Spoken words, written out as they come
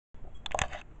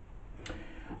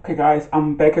Okay guys,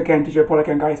 I'm back again, DJ Paul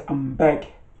again guys. I'm back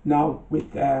now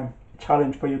with a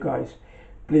challenge for you guys.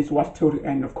 Please watch till the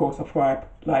end, of course, subscribe,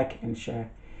 like and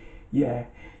share. Yeah,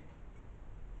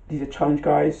 this is a challenge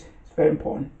guys, it's very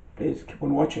important. Please keep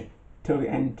on watching till the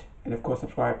end and of course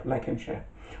subscribe, like and share.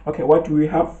 Okay, what do we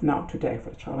have now today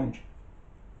for the challenge?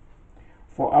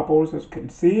 4 apples, as you can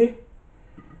see.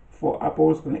 4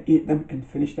 apples, gonna eat them and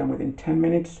finish them within 10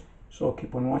 minutes. So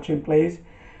keep on watching please.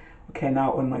 Okay,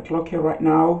 now on my clock here right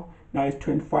now it's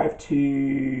 25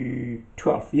 to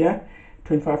 12, yeah?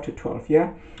 25 to 12,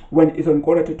 yeah? When it's on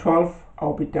quarter to 12,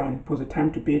 I'll be done because the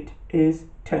time to beat is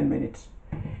 10 minutes.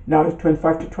 Now it's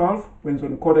 25 to 12. When it's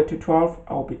on quarter to 12,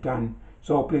 I'll be done.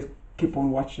 So please keep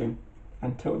on watching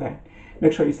until then.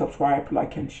 Make sure you subscribe,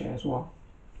 like, and share as well.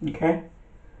 Okay?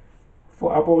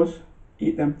 4 apples,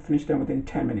 eat them, finish them within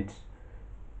 10 minutes.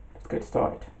 Let's get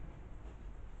started.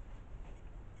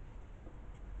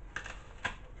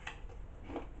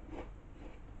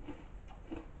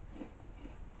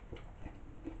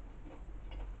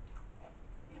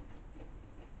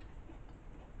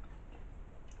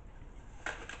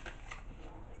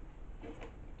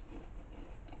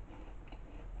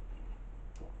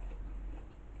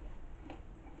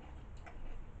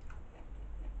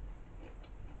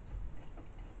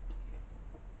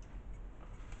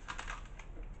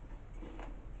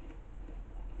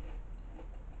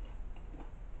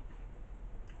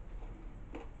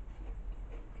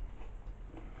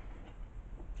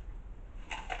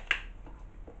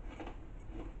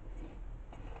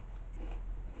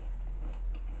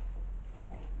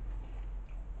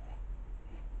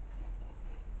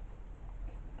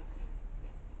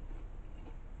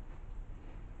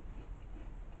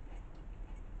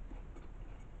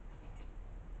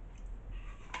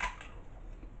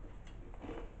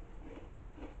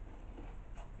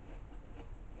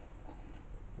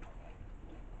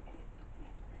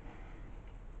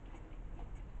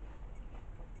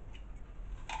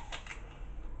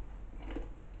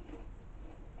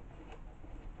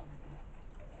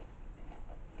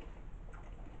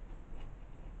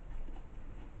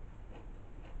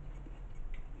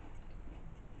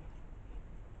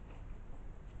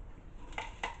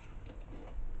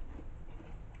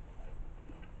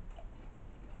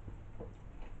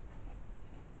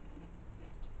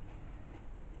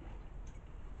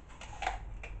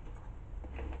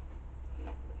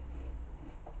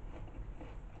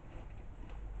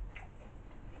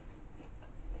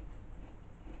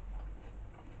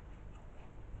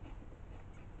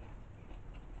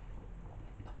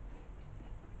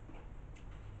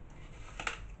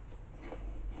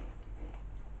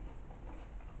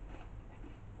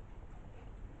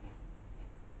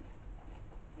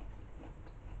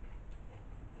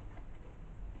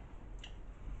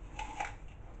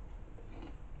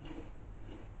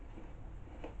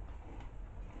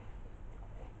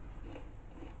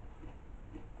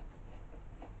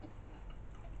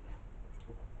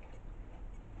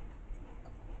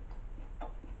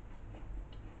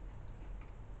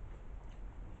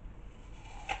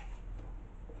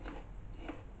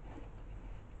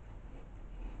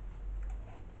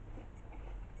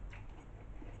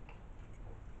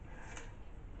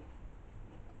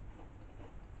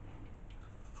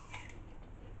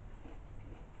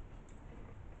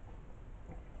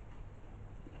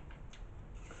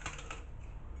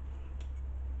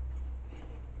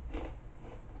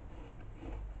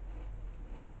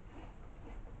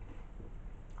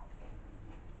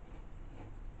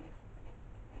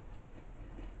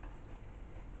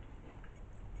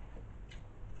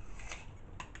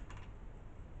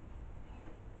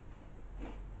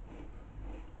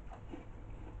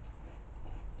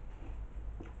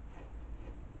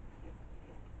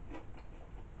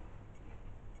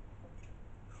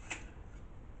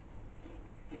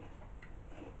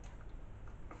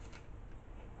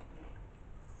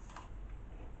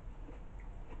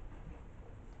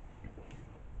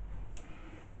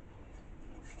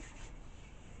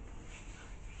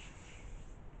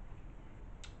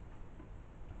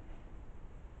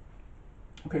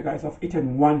 Okay guys, I've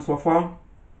eaten one so far.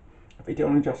 I've eaten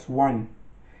only just one.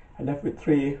 I left with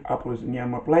 3 apples near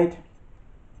my plate.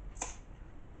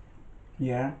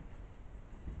 Yeah.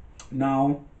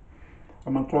 Now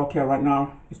on my clock here right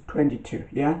now is 22.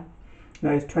 Yeah. Now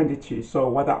it's 22. So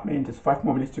what that means is 5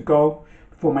 more minutes to go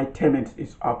before my 10 minutes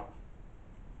is up.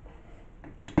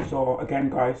 So again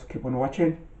guys, keep on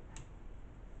watching.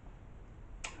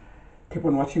 Keep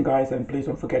on watching guys, and please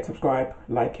don't forget to subscribe,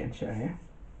 like and share. Yeah.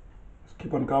 Let's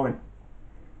keep on going.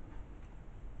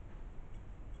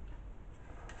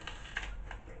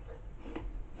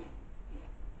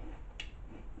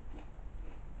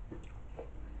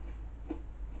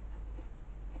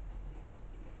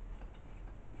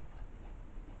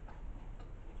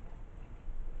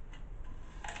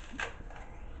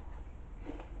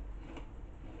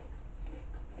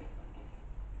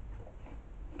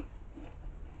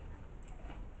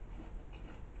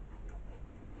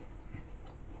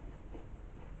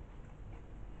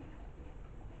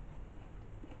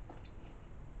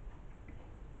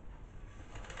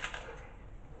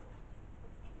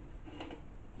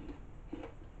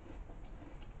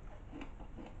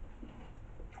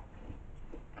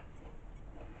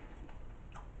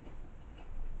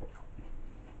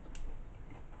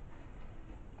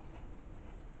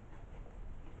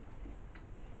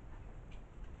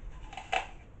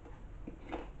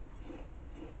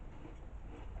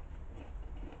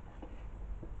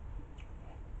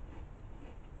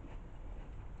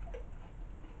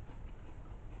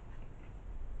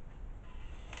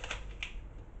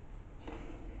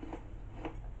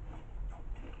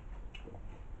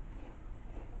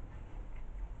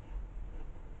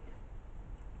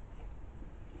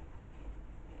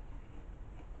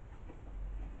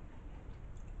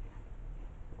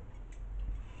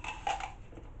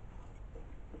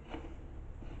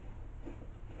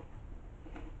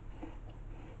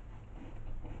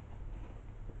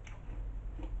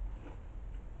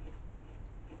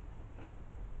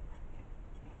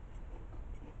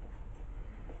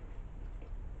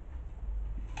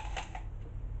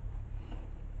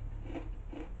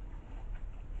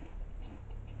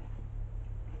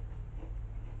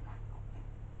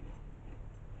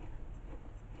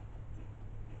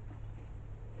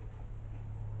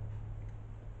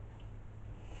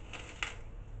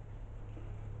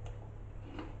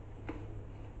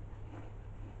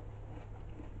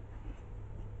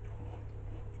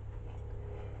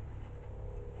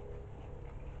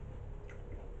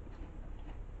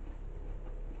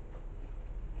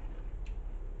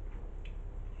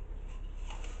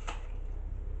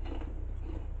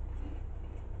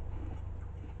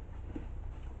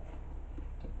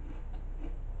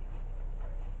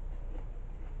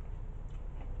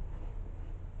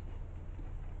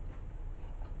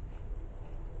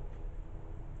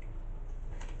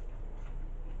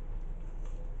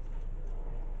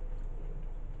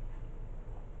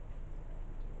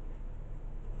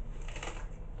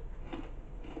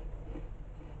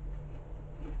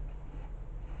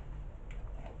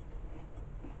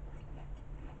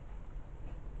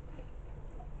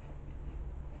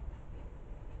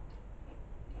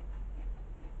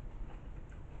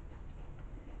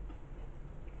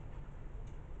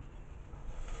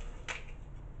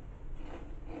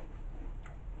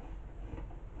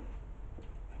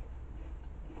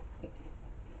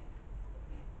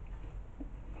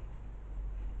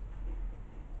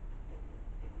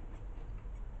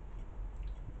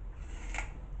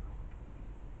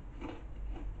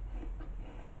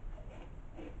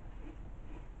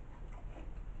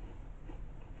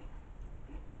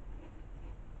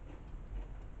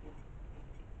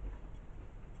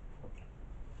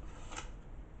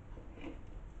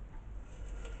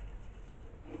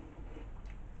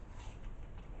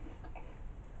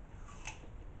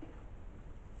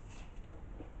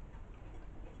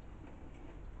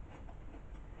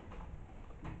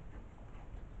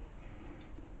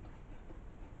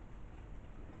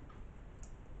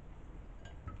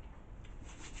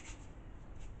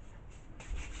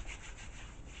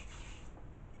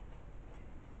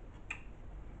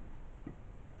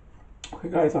 Okay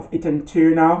guys, I've eaten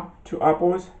 2 now, 2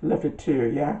 apples, left with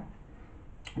 2, yeah,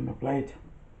 on my plate.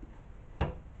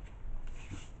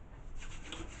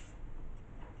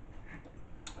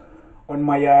 On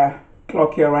my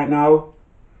clock here right now,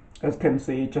 as you can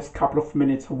see, just a couple of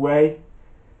minutes away.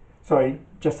 Sorry,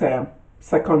 just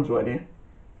seconds really.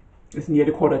 It's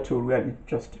nearly quarter to really,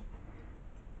 just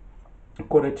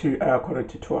quarter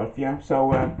to 12, yeah.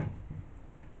 So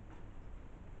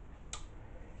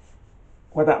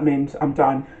what that means, I'm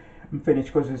done, I'm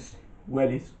finished, because it's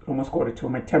really almost quarter to.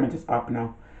 My 10 minutes is up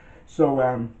now.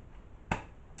 So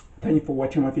thank you for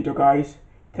watching my video guys.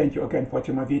 Thank you again for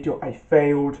watching my video. I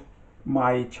failed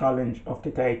my challenge of the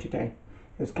day today.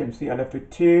 As you can see, I left with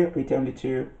 2, with only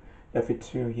 2, left with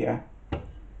 2 here.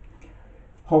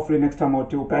 Hopefully next time I'll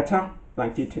do better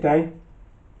like I did today.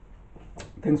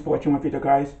 Thanks for watching my video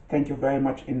guys. Thank you very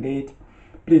much indeed.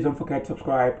 Please don't forget to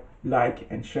subscribe, like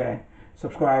and share.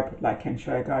 Subscribe, like and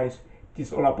share guys. This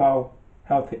is all about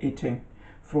healthy eating,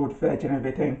 fruit, veg and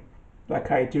everything. Like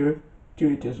I do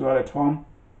it as well at home.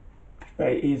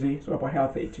 Very easy. It's all about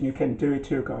healthy eating. You can do it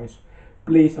too guys.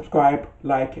 Please subscribe,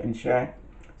 like and share.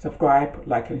 Subscribe,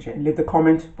 like and share. And leave the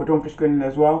comment, but don't be screening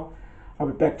as well. I'll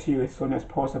be back to you as soon as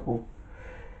possible.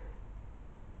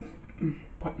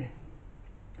 Pardon me.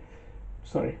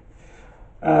 Sorry.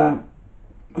 For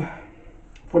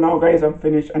now guys, I'm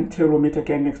finished. Until we meet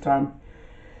again next time,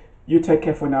 you take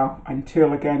care for now.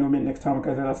 Until again we meet next time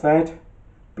guys, as I said,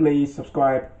 please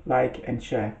subscribe, like and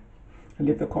share, and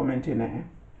leave the comment in there.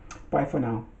 Bye for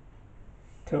now,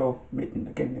 till meeting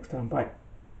again next time. Bye.